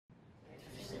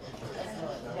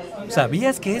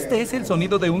¿Sabías que este es el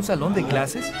sonido de un salón de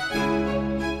clases?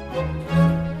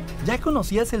 ¿Ya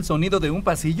conocías el sonido de un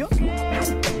pasillo?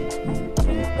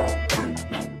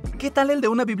 ¿Qué tal el de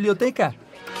una biblioteca?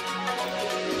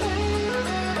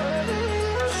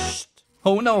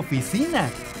 ¿O una oficina?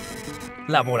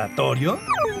 ¿Laboratorio?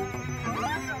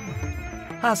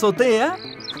 ¿Azotea?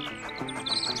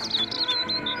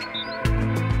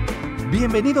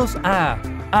 Bienvenidos a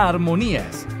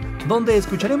Armonías, donde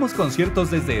escucharemos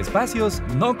conciertos desde espacios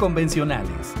no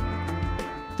convencionales.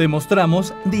 Te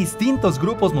mostramos distintos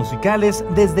grupos musicales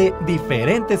desde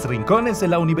diferentes rincones de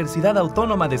la Universidad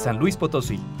Autónoma de San Luis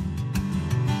Potosí.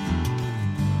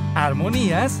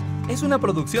 Armonías es una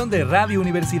producción de Radio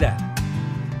Universidad.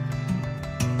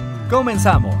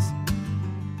 ¡Comenzamos!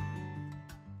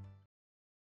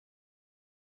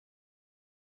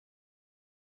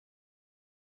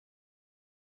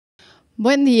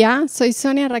 Buen día, soy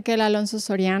Sonia Raquel Alonso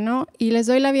Soriano y les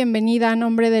doy la bienvenida a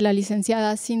nombre de la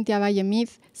licenciada Cintia Vallemid,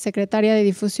 secretaria de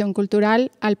Difusión Cultural,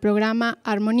 al programa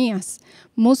Armonías,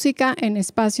 Música en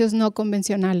Espacios No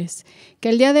Convencionales, que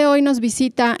el día de hoy nos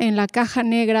visita en la caja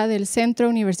negra del Centro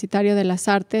Universitario de las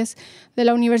Artes de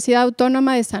la Universidad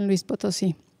Autónoma de San Luis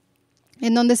Potosí,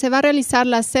 en donde se va a realizar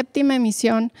la 7ª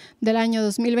emisión del año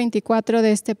 2024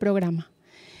 de este programa.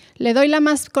 Le doy la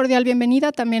más cordial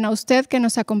bienvenida también a usted que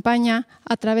nos acompaña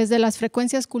a través de las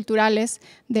frecuencias culturales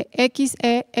de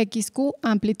XE-XQ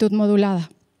amplitud modulada,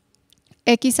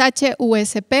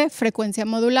 XH-USP frecuencia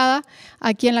modulada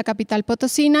aquí en la capital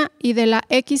potosina y de la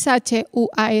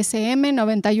XH-UASM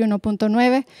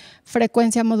 91.9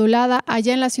 frecuencia modulada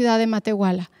allá en la ciudad de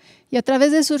Matehuala y a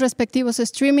través de sus respectivos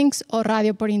streamings o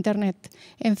radio por internet,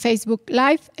 en Facebook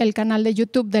Live, el canal de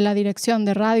YouTube de la Dirección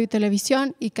de Radio y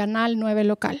Televisión y Canal 9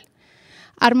 Local.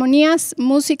 Armonías,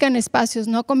 Música en Espacios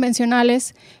No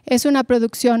Convencionales es una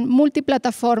producción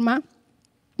multiplataforma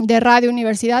de Radio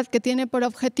Universidad que tiene por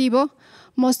objetivo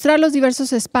mostrar los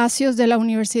diversos espacios de la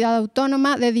Universidad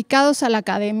Autónoma dedicados a la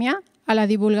academia, a la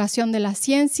divulgación de la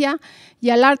ciencia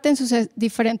y al arte en sus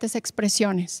diferentes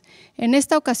expresiones. En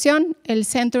esta ocasión, el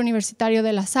Centro Universitario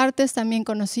de las Artes, también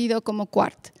conocido como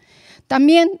CUART.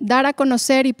 También dar a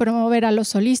conocer y promover a los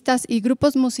solistas y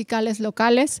grupos musicales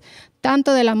locales,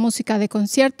 tanto de la música de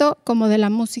concierto como de la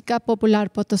música popular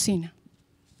potosina.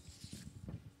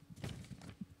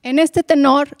 En este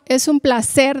tenor, es un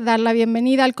placer dar la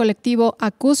bienvenida al colectivo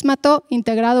Acúsmato,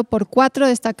 integrado por 4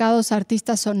 destacados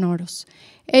artistas sonoros.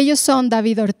 Ellos son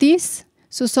David Ortiz.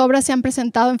 Sus obras se han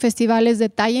presentado en festivales de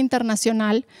talla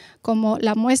internacional, como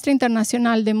la Muestra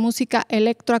Internacional de Música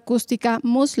Electroacústica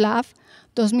MUSLAV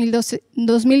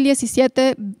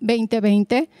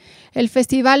 2017-2020, el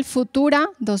Festival Futura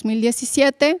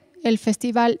 2017, el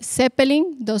Festival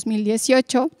Zeppelin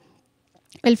 2018,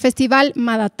 el Festival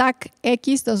Madatak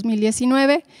X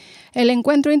 2019, el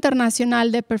Encuentro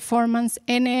Internacional de Performance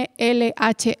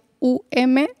NLHUM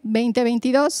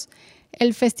 2022,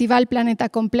 el Festival Planeta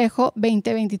Complejo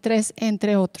 2023,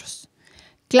 entre otros.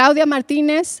 Claudia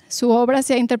Martínez, su obra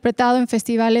se ha interpretado en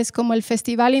festivales como el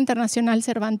Festival Internacional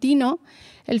Cervantino,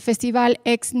 el Festival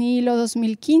Ex Nihilo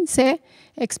 2015,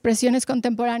 Expresiones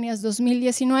Contemporáneas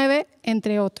 2019,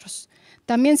 entre otros.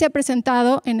 También se ha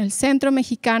presentado en el Centro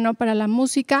Mexicano para la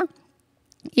Música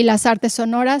y las Artes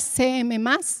Sonoras, CM+,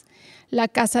 la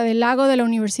Casa del Lago de la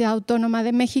Universidad Autónoma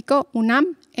de México,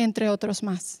 UNAM, entre otros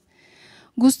más.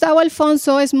 Gustavo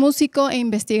Alfonso es músico e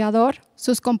investigador.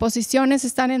 Sus composiciones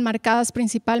están enmarcadas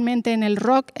principalmente en el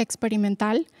rock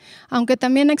experimental, aunque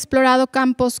también ha explorado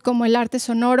campos como el arte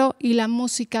sonoro y la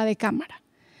música de cámara.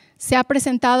 Se ha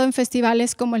presentado en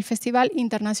festivales como el Festival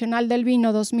Internacional del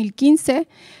Vino 2015,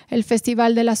 el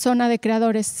Festival de la Zona de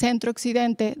Creadores Centro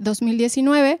Occidente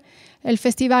 2019, el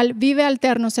Festival Vive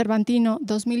Alterno Cervantino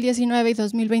 2019 y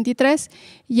 2023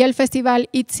 y el Festival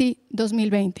ITZY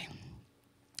 2020.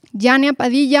 Yania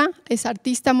Padilla es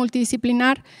artista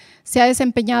multidisciplinar, se ha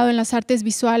desempeñado en las artes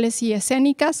visuales y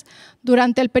escénicas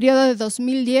durante el periodo de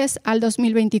 2010 al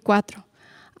 2024.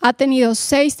 Ha tenido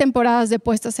 6 temporadas de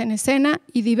puestas en escena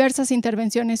y diversas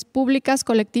intervenciones públicas,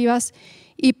 colectivas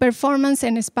y performance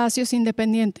en espacios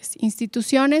independientes,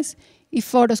 instituciones y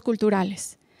foros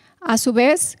culturales. A su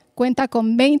vez, cuenta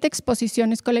con 20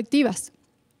 exposiciones colectivas.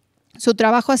 Su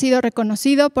trabajo ha sido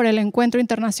reconocido por el Encuentro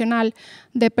Internacional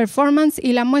de Performance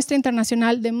y la Muestra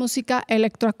Internacional de Música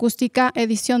Electroacústica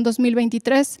edición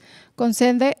 2023, con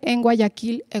sede en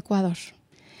Guayaquil, Ecuador.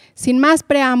 Sin más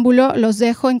preámbulo, los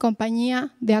dejo en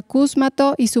compañía de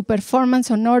Acúsmato y su performance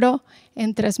sonoro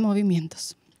en 3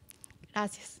 movimientos.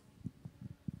 Gracias.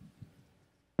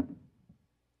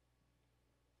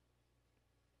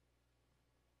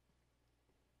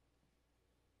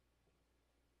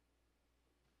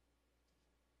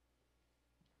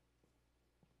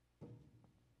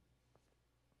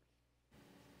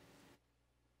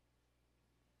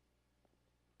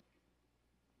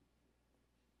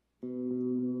 La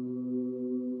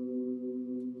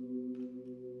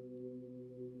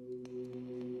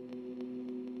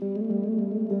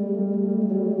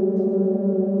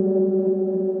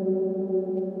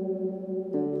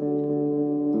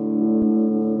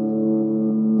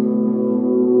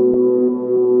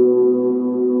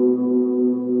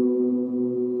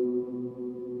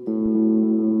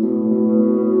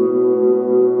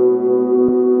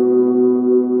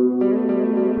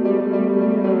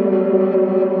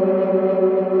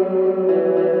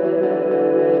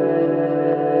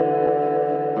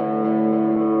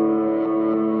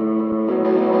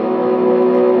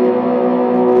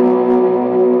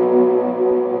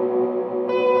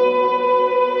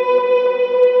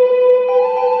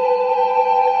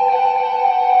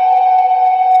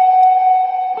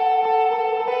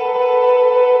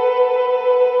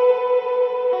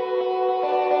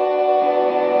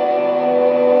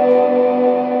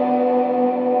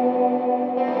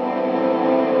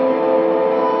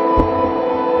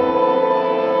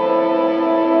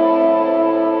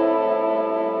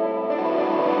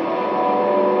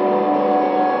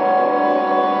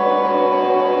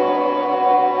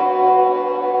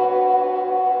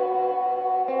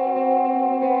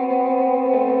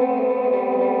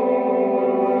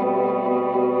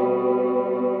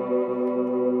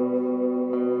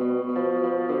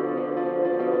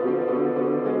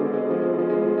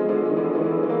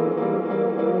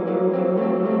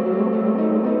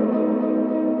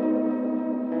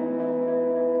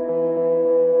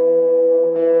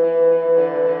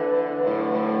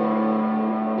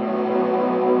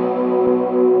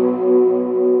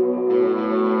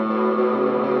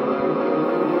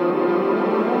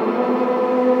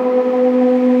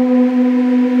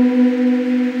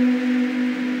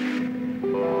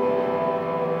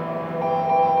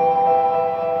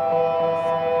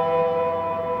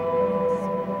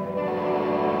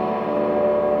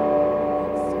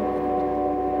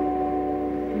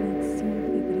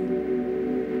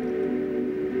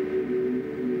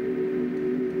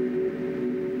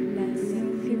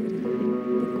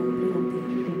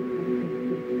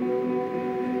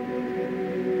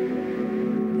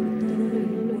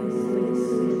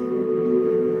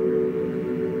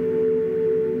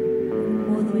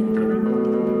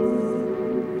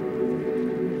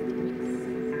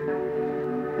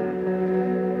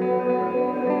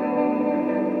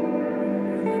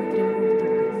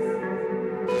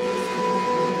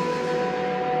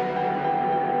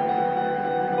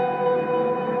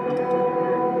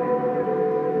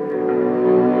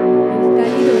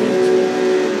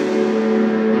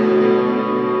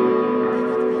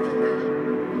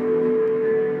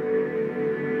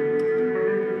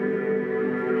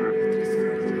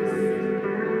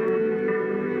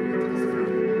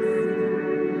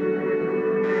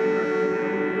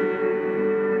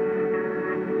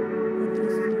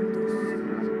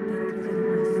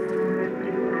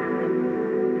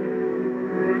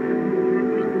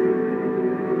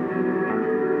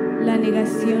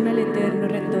negación al eterno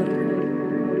retorno.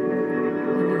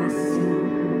 La negación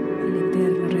al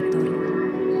eterno retorno.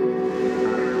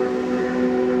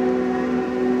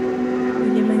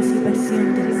 Una emancipación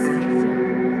del ser,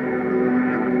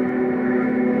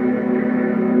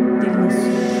 del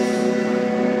nosotros,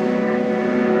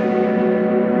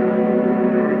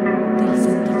 del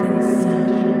santo pensar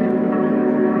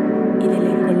y de la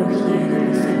ecología de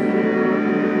los seres.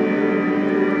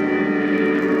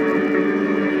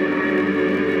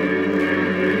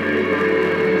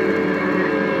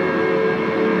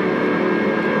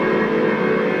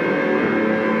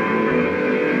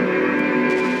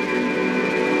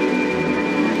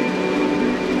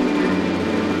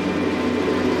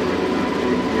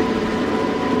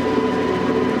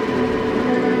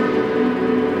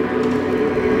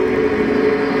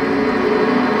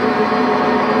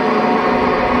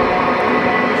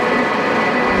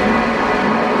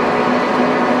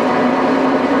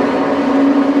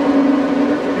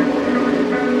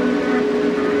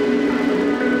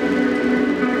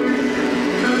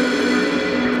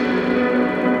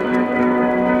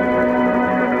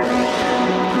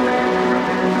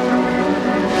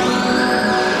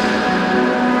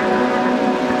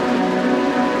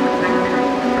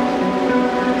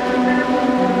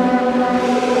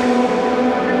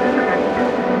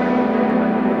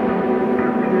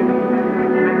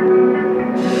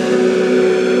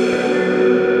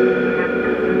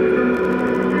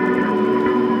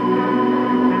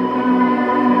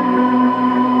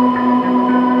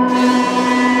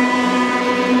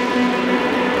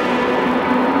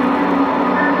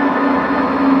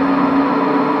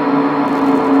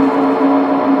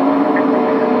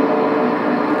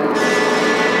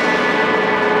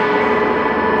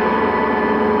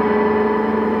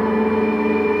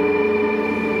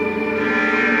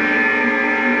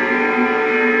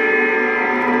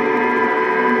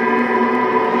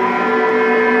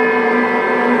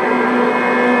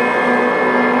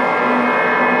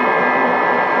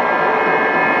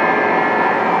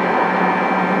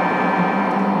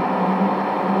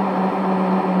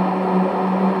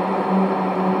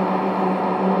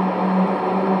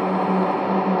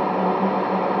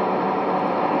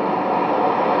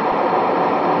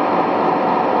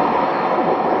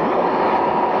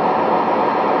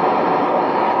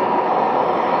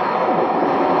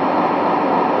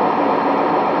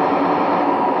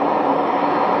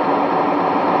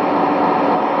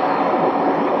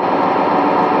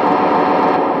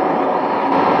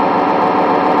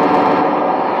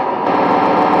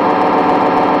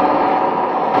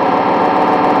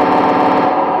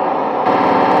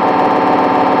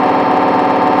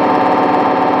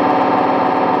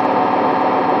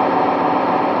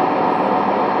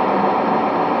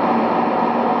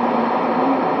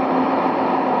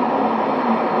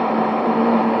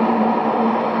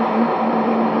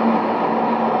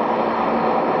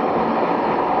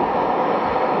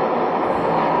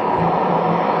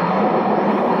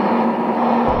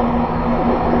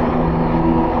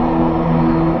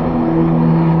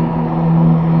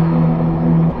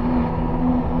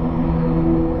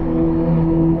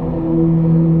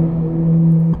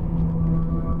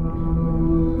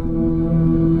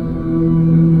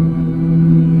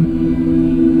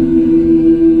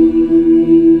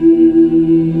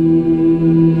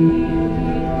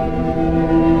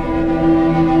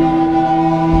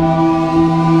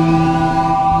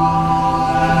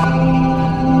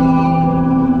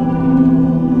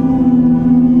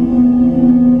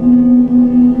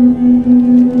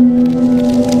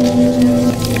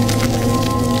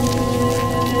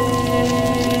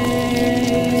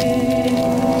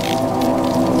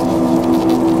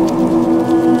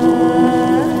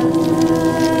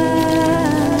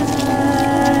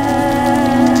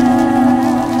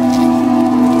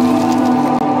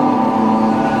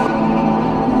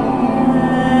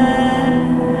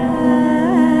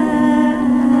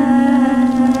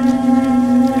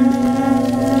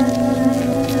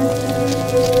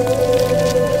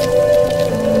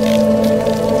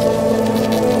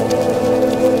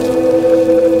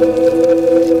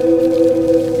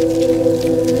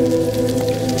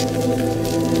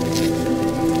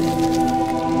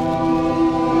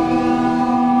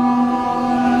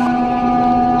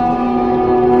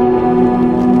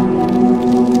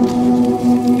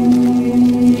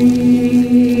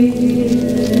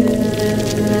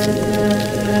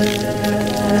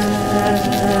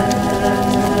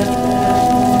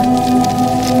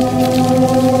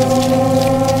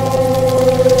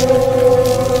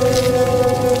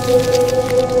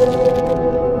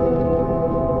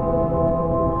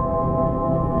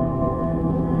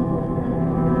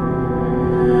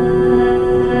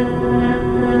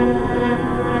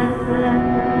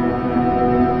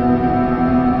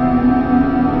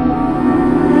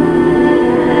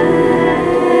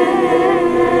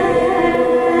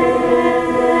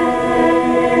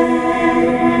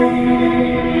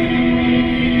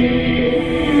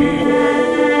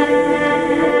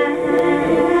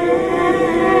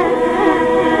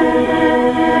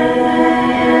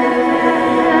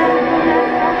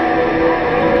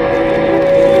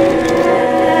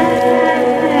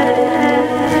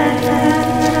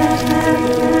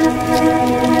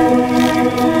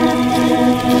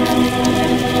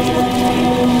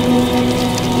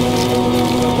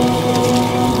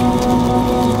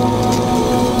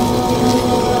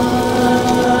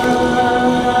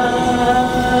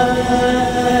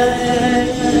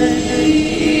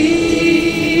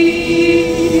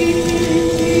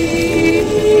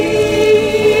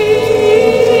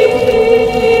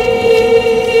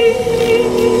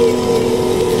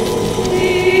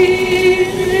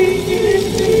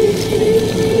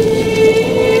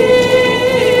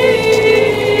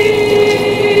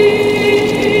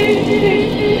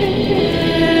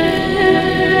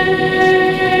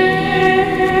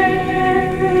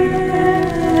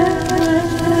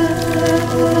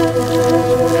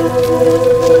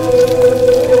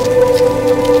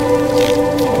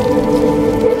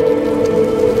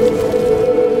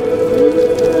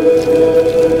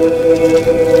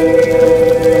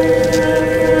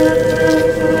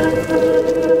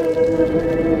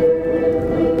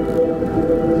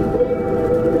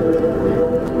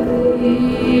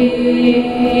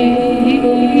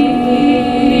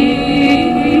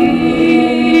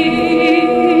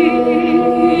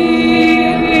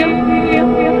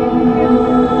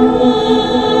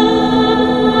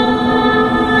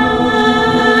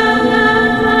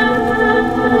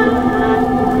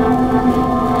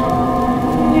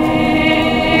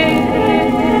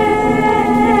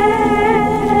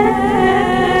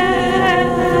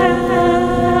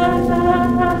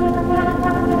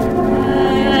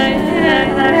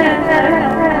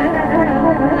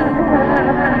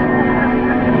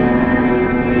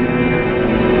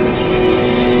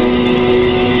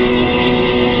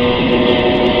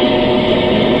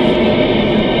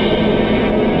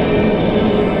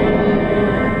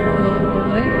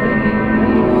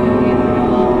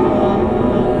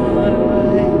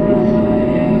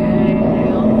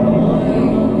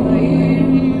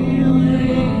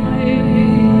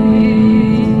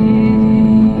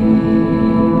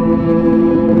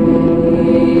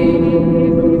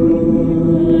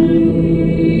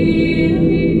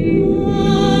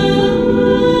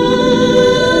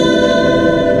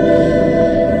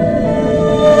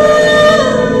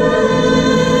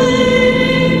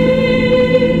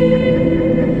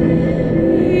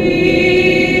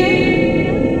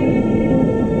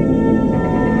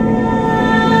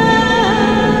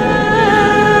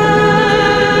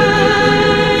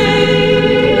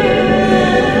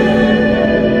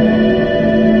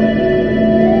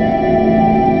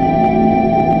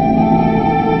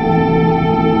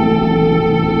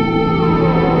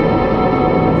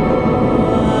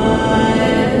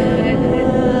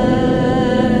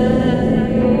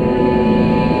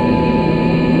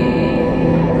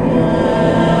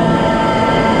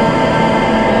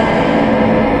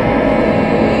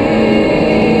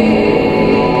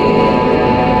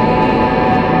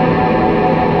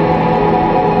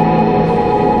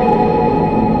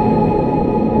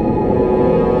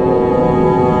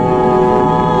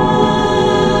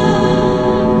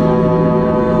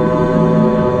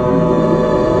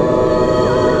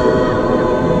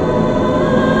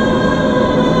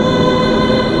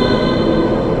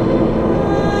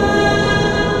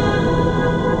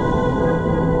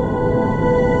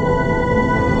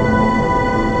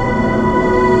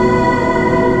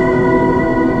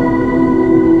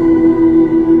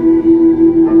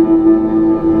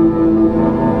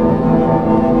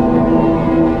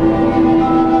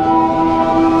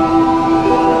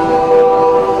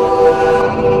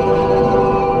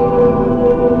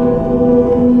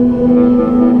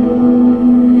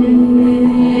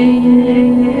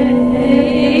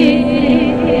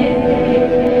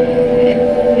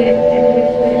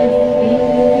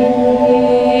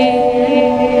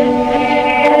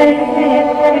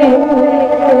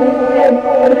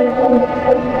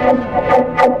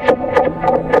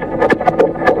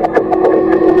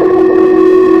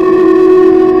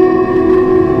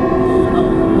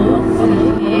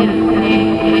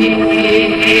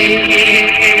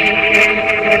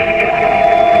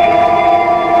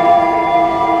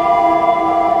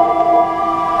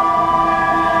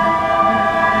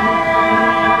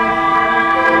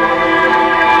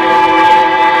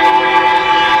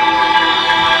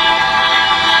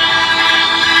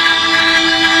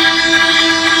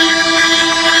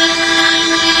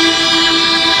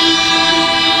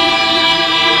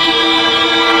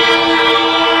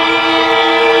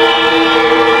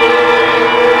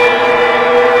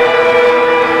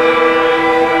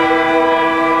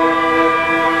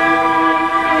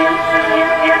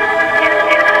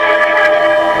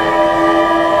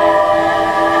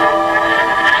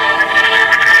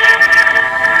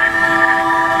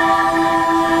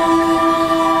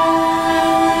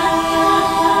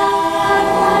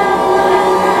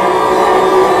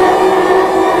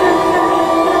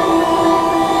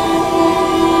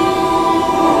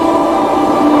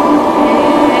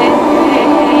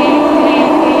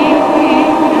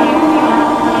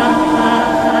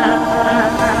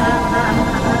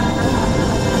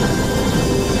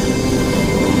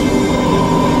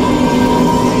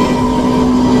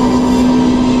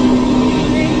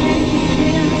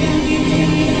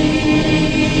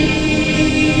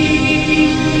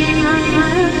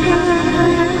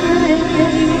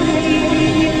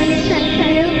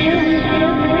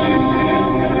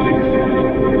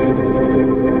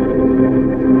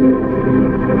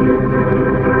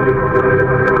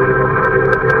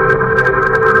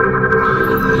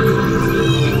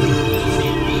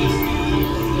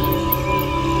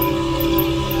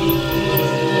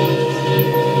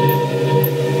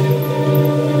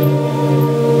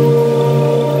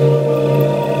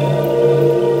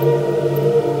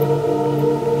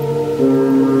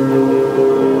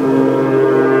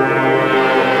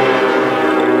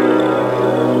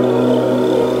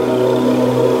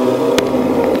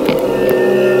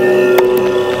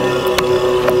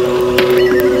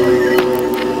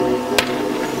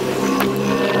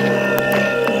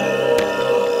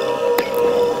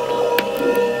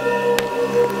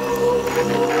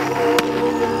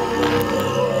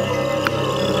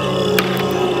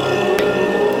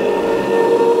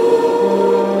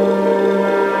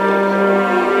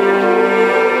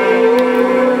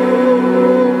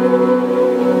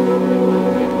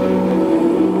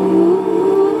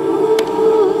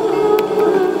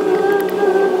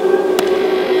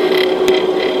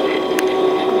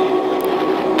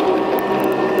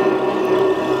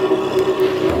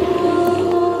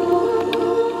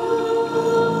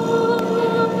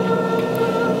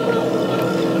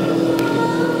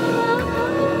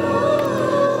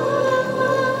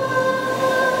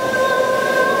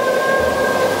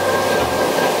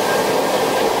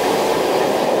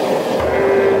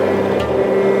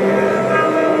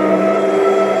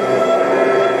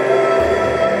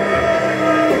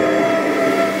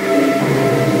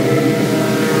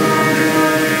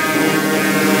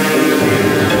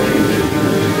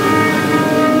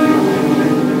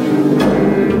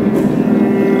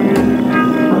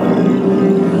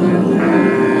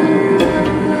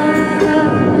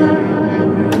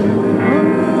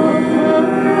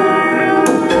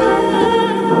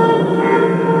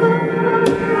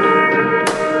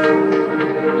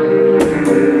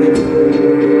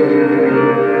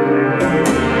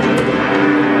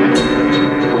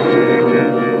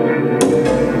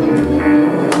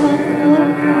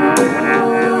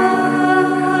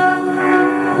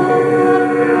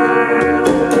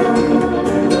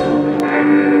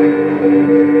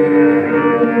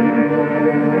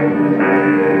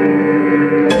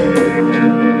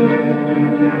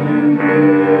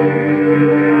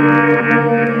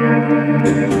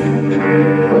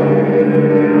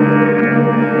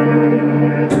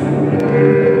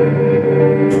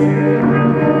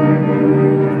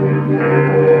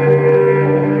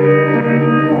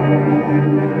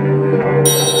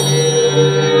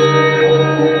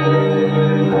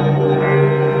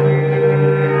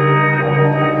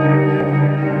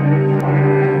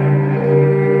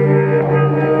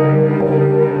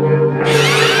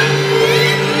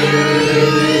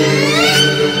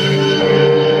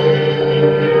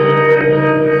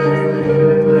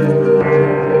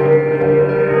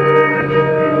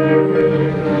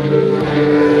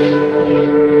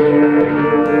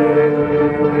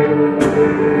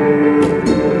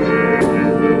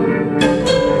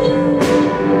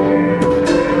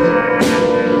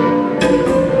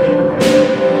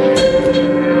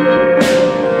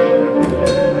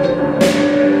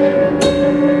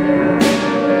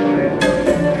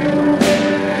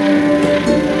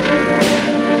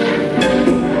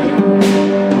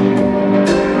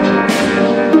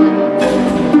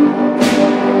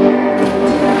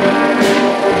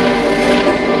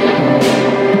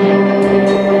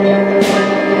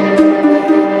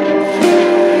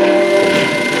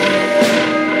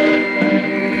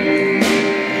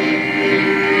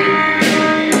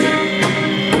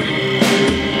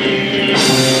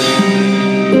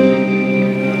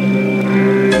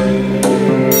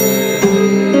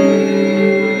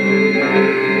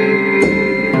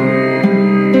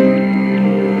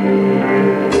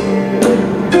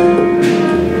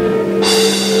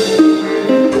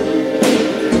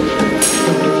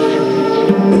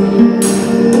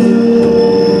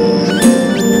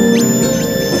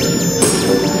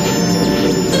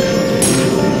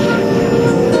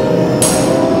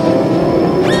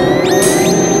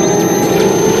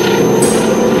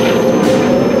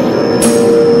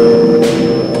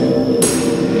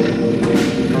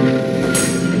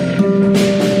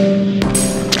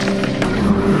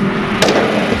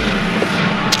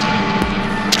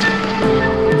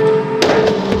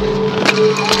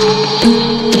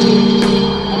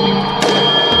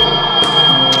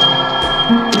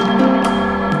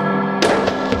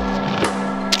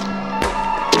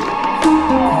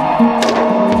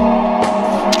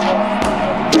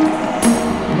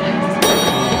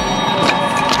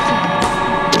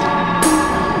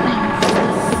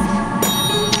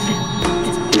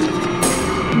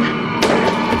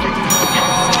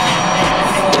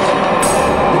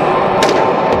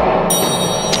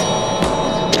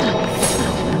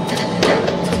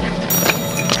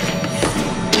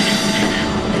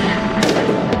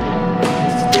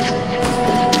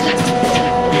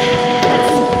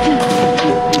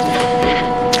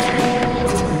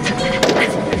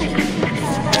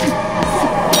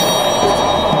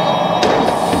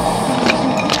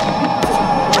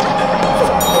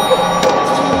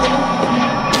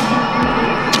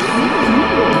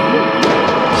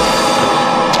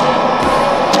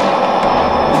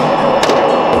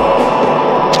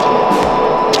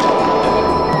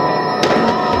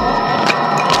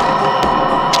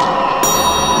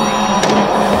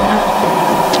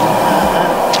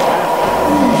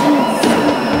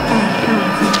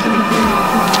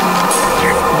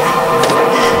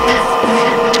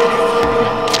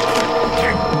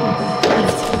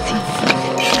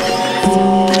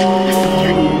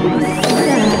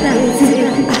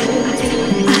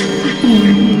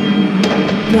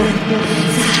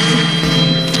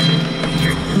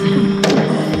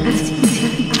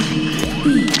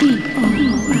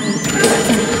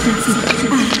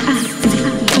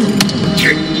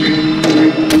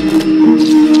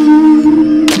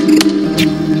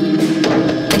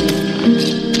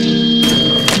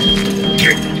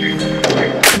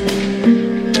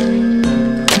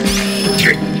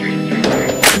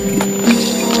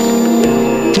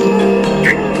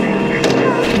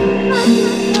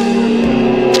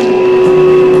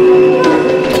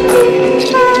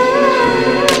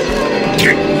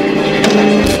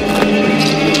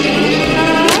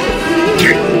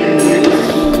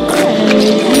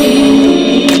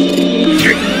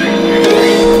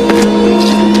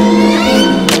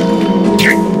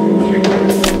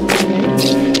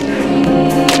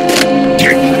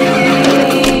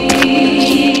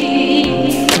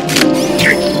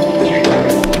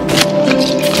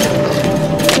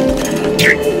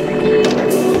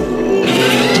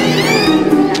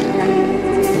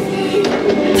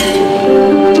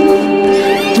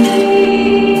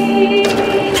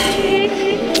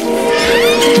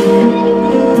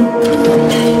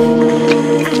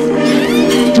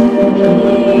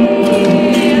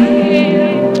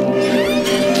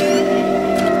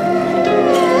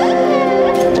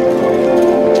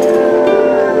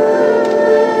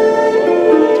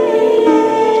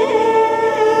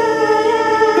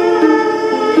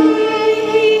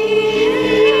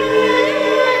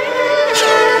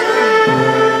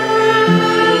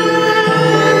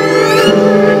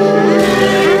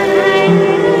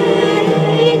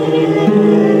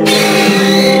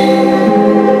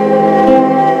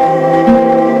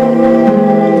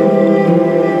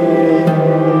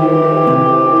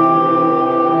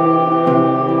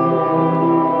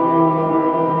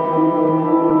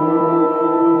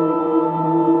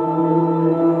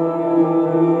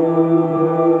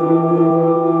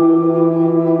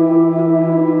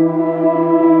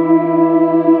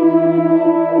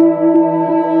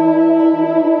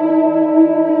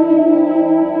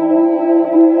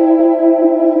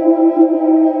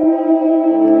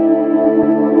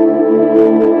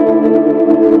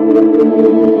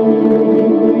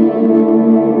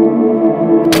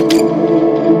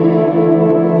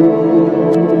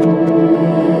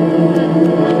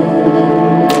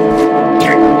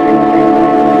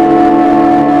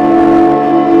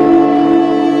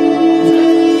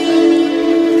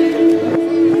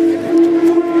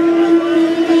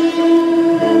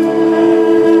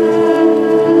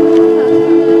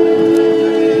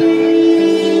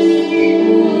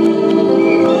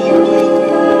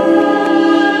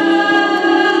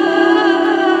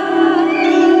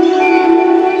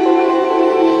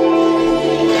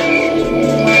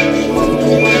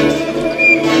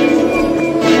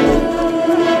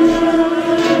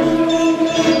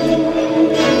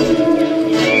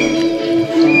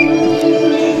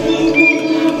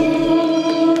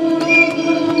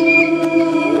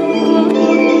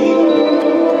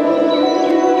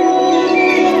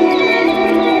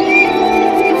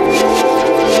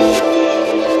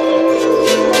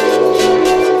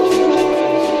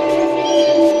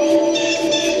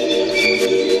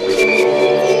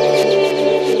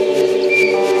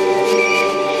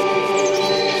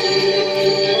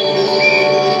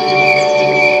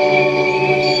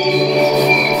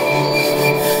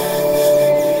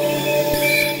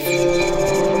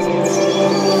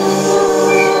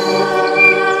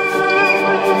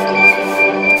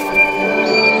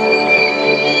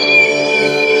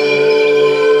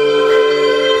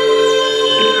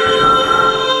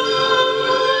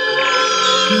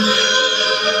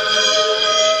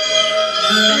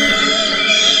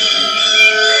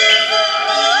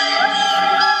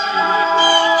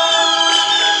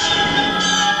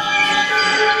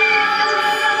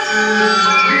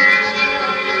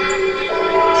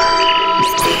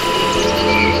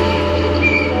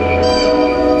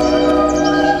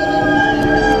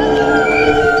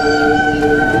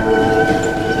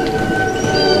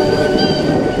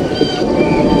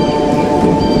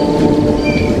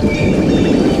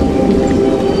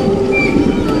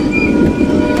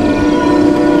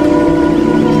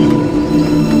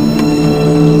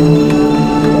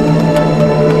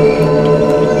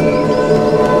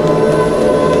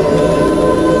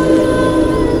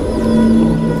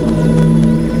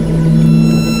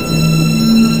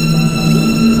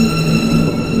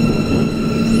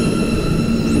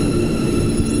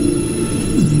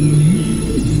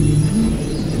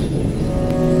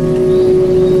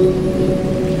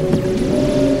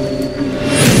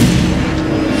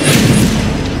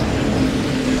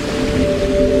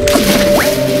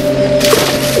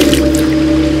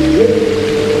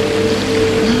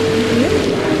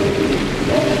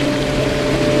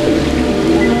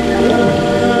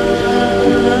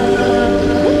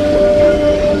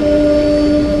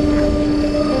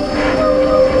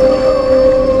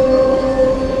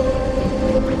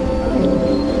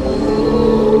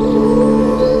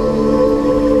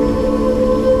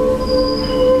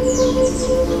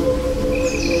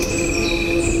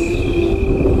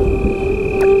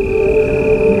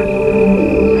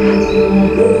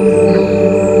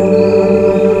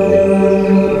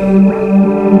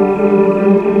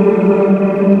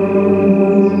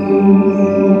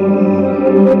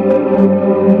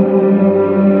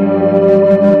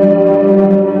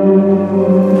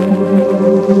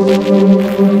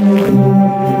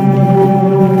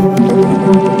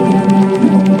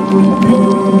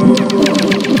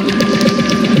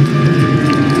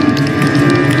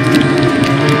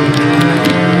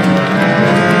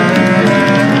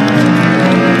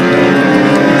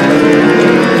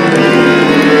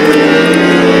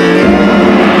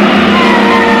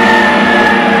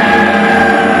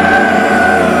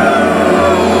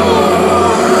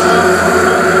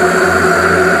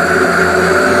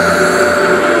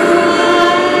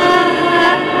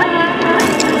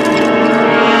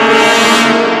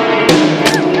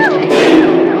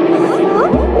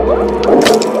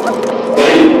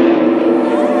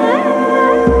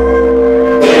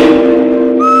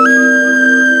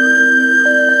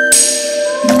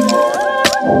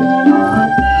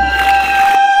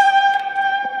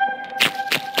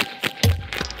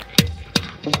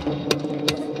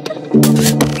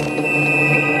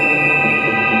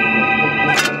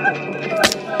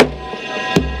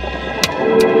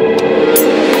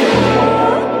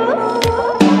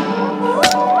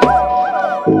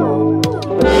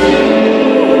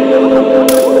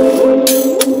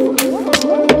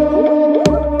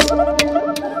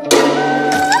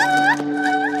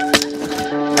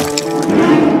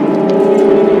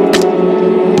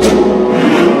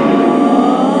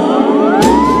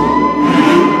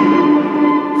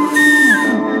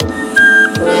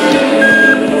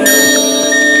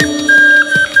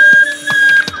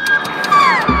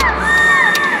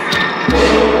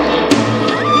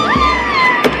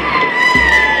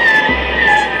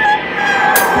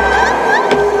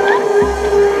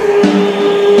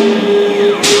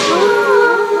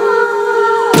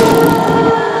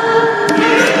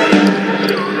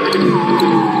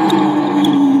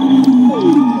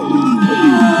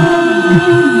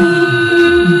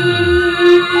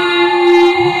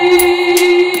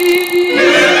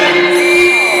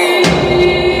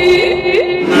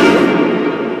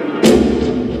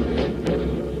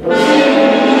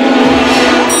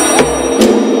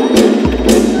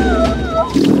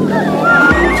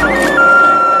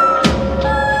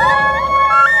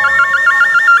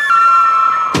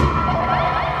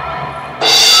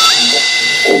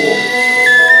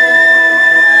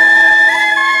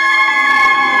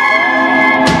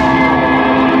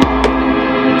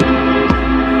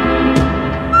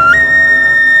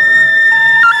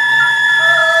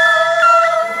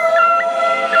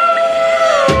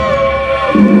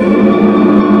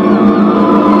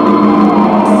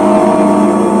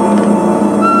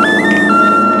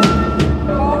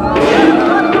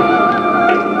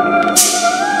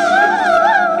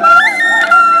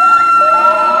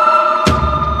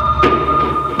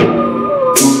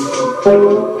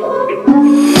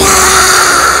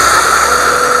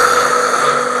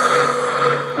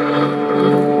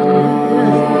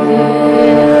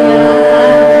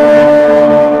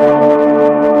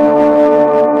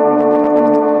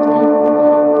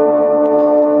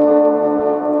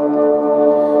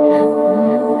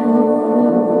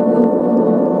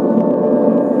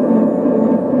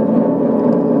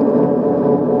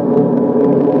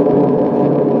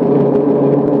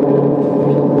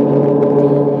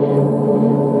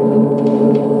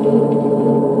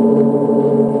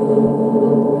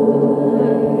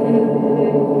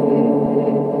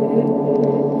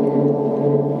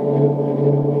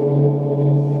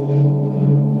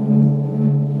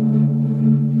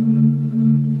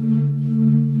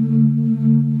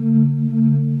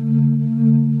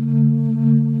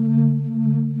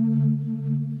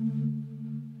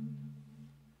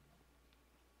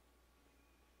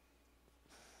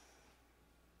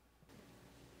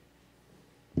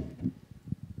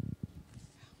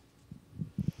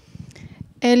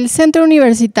 El Centro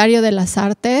Universitario de las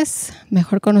Artes,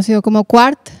 mejor conocido como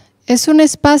CUART, es un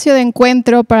espacio de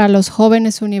encuentro para los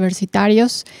jóvenes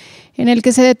universitarios en el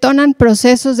que se detonan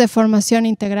procesos de formación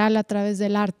integral a través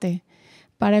del arte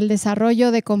para el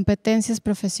desarrollo de competencias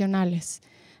profesionales,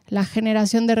 la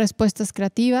generación de respuestas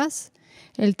creativas,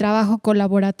 el trabajo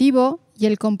colaborativo y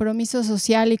el compromiso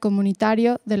social y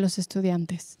comunitario de los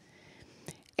estudiantes.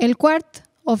 El CUART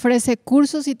ofrece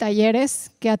cursos y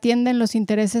talleres que atienden los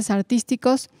intereses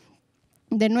artísticos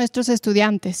de nuestros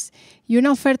estudiantes y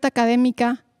una oferta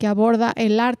académica que aborda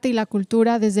el arte y la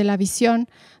cultura desde la visión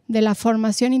de la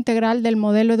formación integral del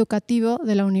modelo educativo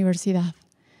de la universidad.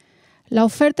 La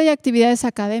oferta y actividades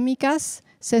académicas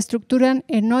se estructuran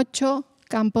en 8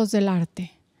 campos del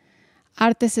arte: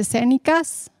 artes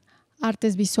escénicas,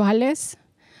 artes visuales,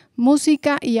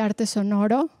 música y arte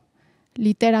sonoro,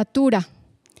 literatura,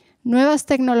 nuevas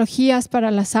tecnologías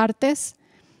para las artes,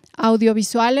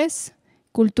 audiovisuales,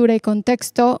 cultura y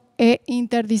contexto e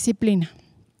interdisciplina.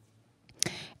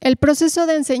 El proceso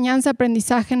de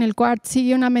enseñanza-aprendizaje en el CUART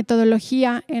sigue una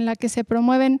metodología en la que se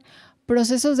promueven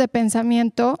procesos de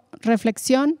pensamiento,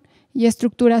 reflexión y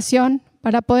estructuración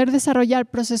para poder desarrollar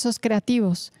procesos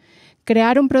creativos,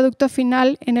 crear un producto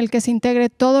final en el que se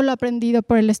integre todo lo aprendido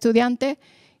por el estudiante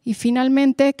y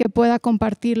finalmente que pueda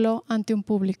compartirlo ante un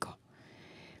público.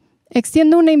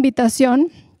 Extiendo una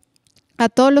invitación a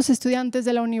todos los estudiantes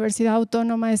de la Universidad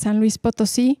Autónoma de San Luis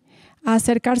Potosí a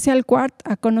acercarse al CUART,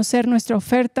 a conocer nuestra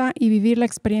oferta y vivir la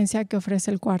experiencia que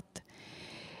ofrece el CUART.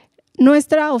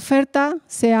 Nuestra oferta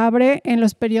se abre en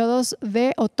los periodos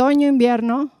de otoño,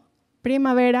 invierno,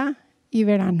 primavera y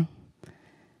verano.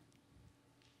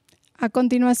 A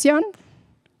continuación,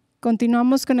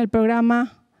 continuamos con el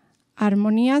programa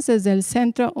Armonías desde el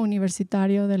Centro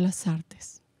Universitario de las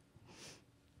Artes.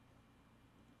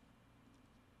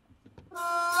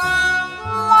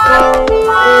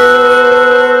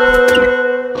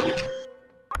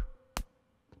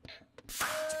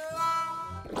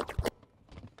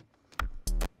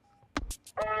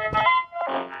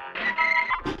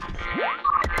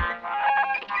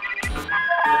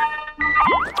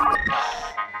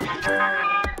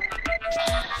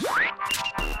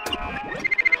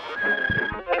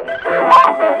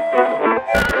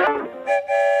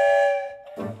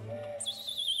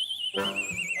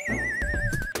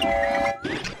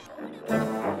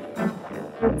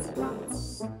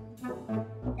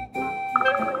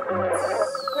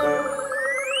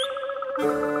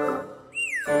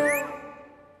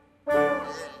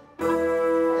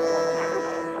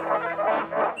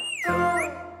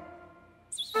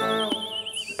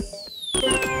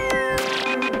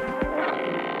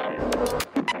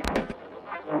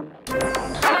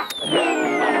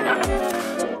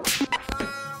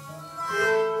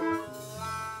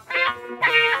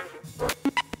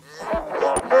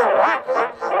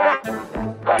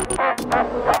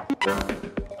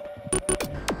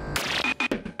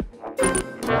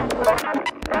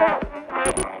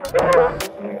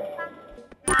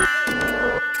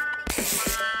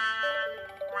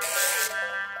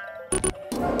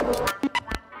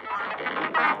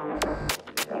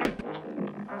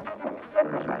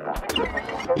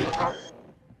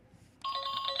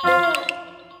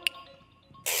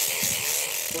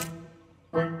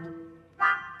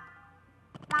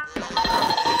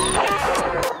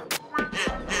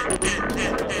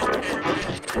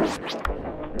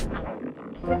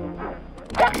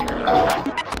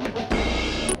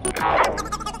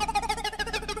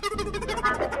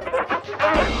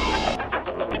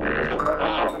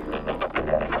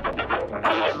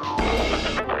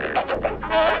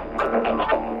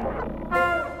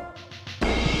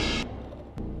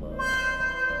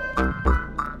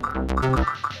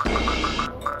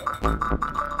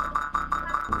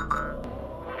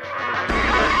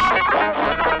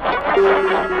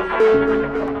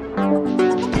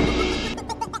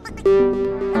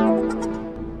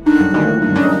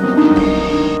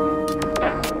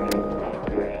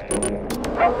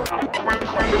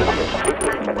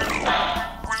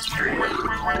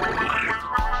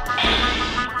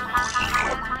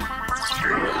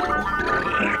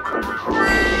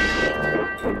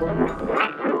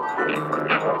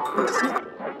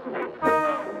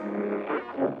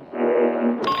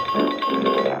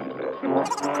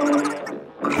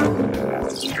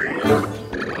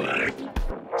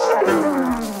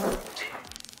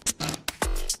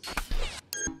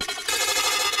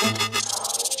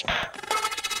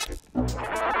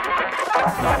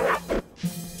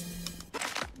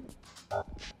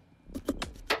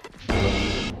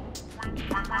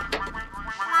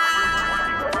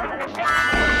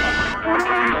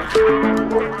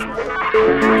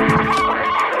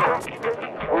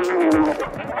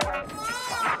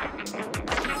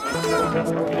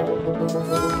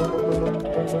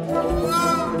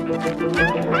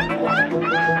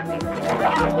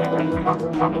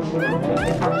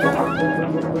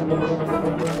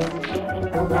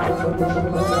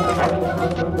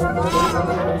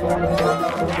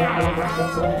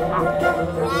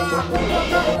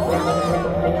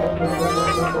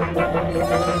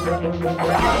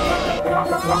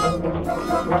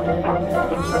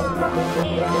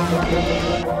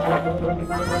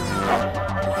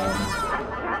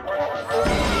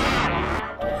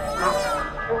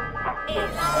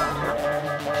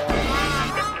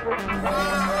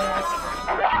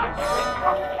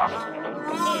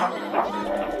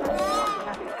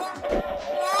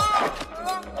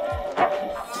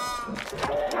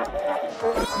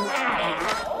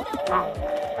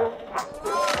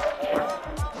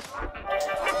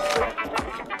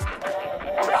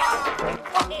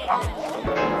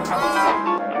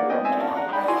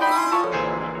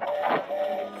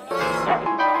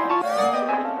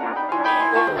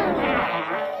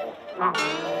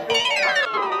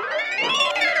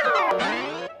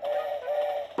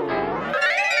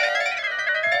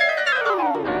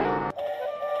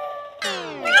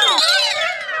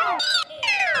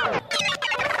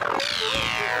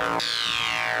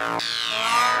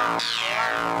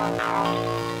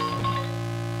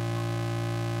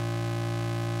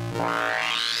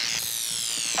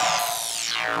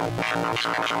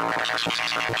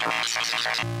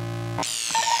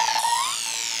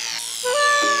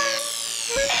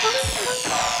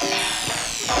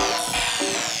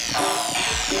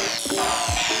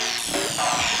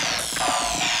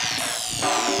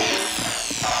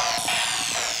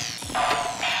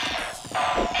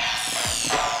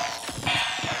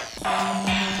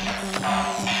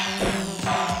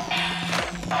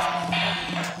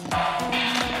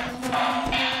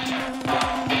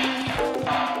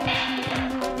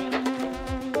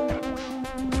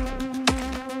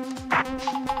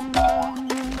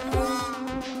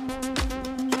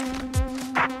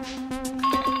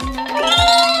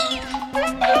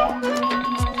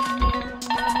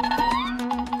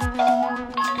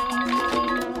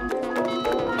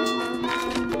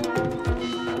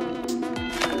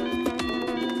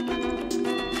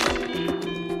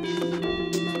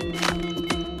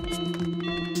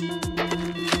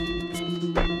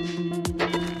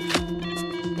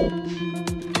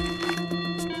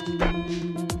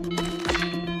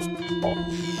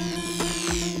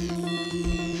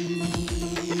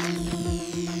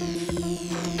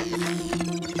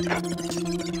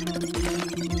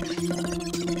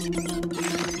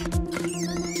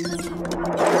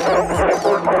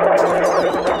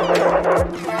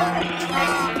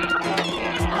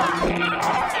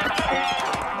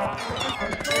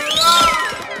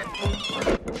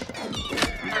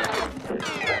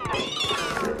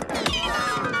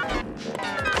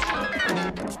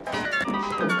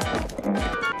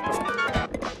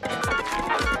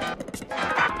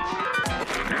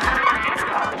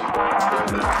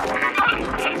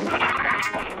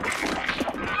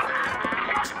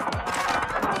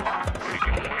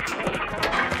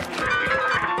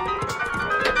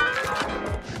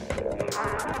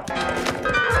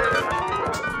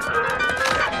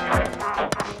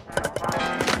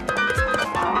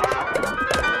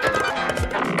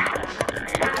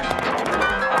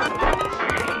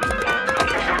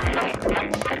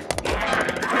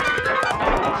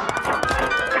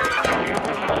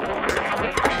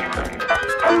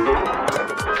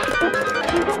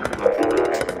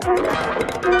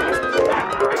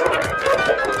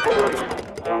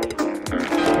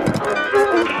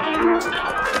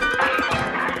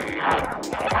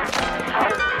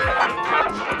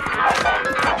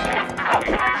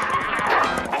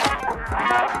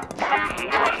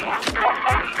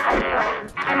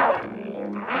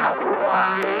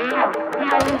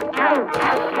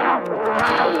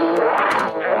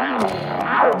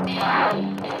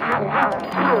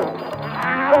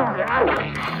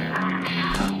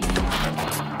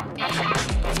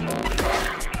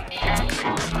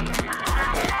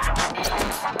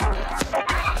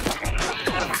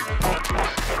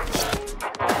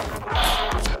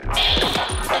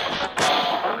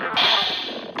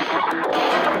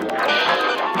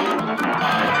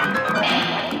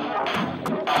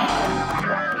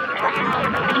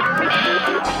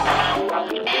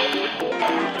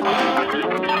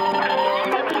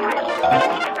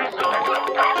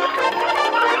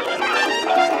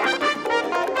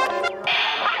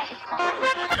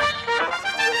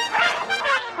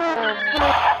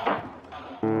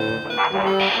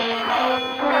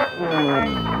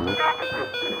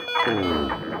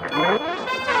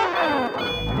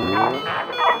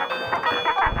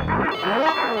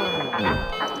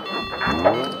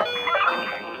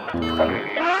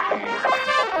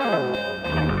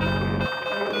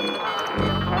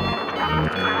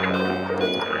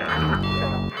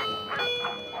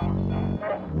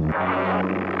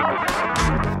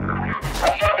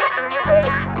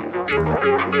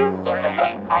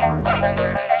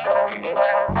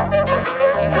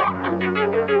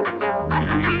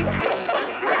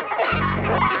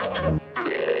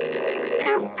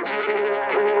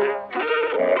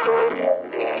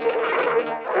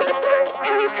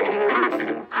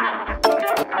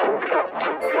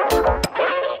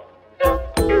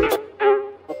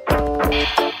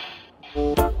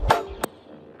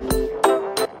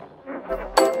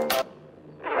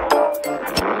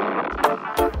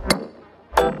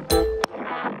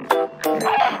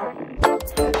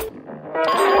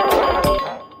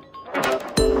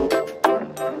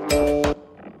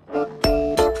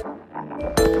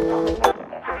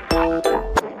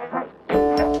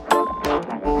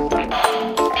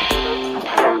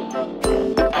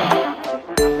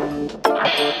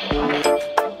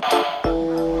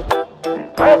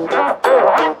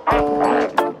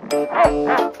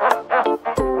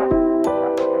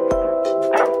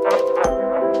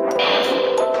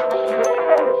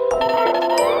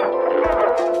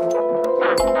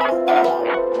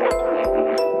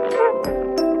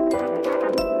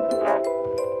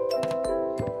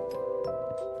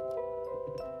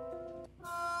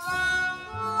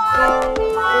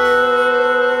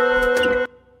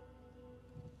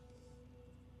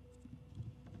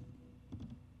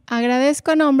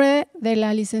 Agradezco a nombre de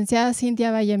la licenciada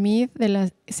Cintia Vallemid, de la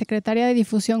Secretaría de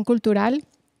Difusión Cultural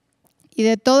y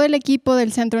de todo el equipo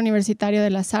del Centro Universitario de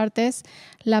las Artes,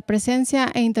 la presencia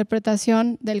e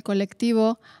interpretación del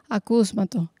colectivo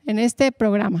Acúsmato en este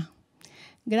programa.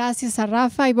 Gracias a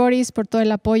Rafa y Boris por todo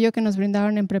el apoyo que nos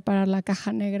brindaron en preparar la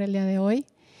caja negra el día de hoy.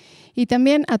 Y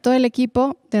también a todo el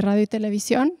equipo de Radio y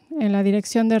Televisión, en la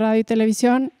dirección de Radio y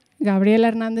Televisión, Gabriela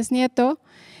Hernández Nieto,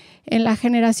 en la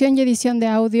generación y edición de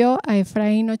audio a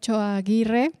Efraín Ochoa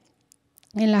Aguirre,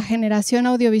 en la generación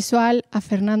audiovisual a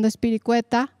Fernando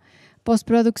Espiricueta,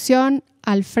 postproducción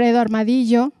Alfredo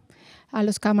Armadillo, a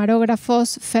los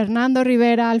camarógrafos Fernando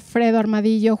Rivera, Alfredo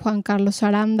Armadillo, Juan Carlos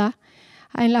Aranda,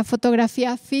 en la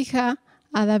fotografía fija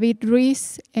a David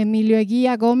Ruiz, Emilio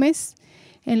Eguía Gómez,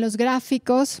 en los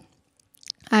gráficos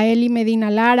a Eli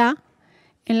Medina Lara,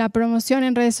 en la promoción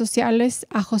en redes sociales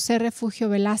a José Refugio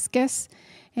Velázquez,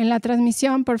 en la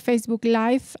transmisión por Facebook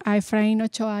Live a Efraín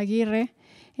Ochoa Aguirre,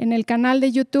 en el canal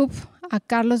de YouTube a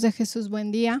Carlos de Jesús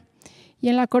Buendía y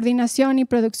en la coordinación y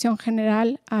producción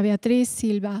general a Beatriz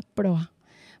Silva Proa.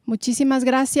 Muchísimas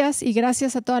gracias y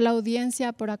gracias a toda la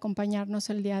audiencia por acompañarnos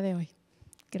el día de hoy.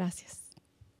 Gracias.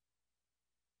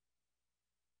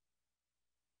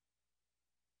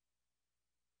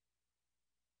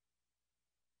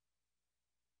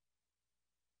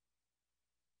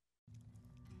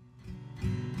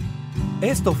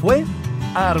 Esto fue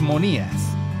Armonías.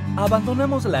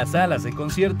 Abandonamos las salas de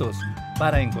conciertos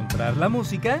para encontrar la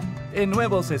música en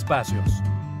nuevos espacios.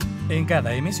 En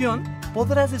cada emisión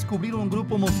podrás descubrir un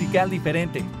grupo musical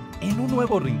diferente en un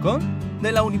nuevo rincón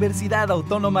de la Universidad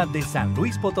Autónoma de San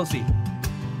Luis Potosí.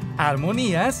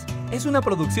 Armonías es una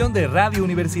producción de Radio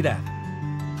Universidad.